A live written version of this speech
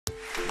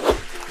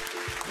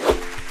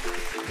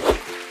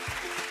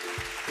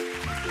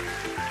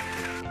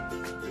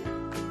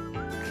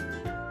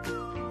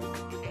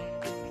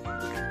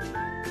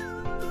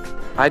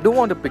I don't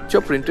want a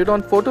picture printed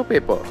on photo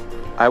paper.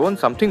 I want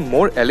something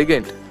more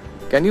elegant.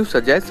 Can you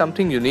suggest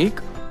something unique?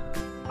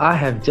 I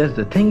have just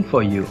the thing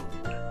for you.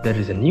 There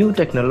is a new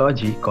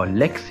technology called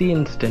Lexy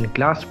instant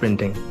glass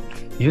printing,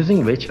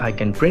 using which I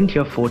can print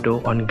your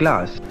photo on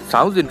glass.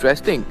 Sounds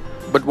interesting,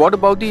 but what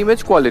about the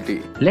image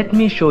quality? Let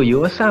me show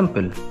you a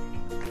sample.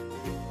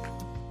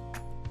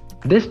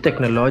 This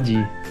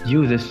technology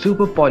uses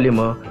Super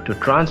Polymer to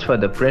transfer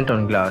the print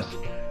on glass.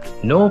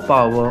 No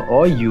power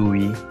or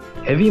UV,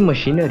 heavy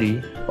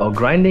machinery or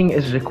grinding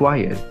is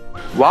required.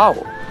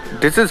 Wow,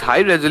 this is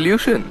high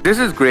resolution. This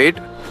is great,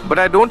 but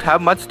I don't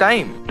have much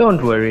time.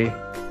 Don't worry,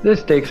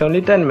 this takes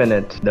only 10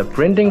 minutes. The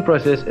printing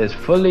process is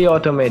fully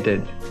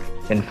automated.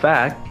 In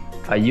fact,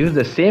 I use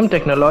the same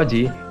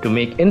technology to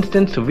make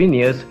instant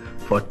souvenirs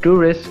for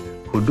tourists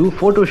who do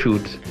photo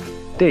shoots.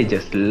 They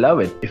just love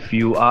it. If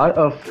you are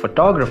a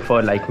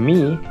photographer like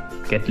me,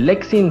 get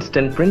Lexy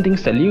Instant Printing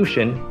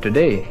Solution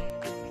today.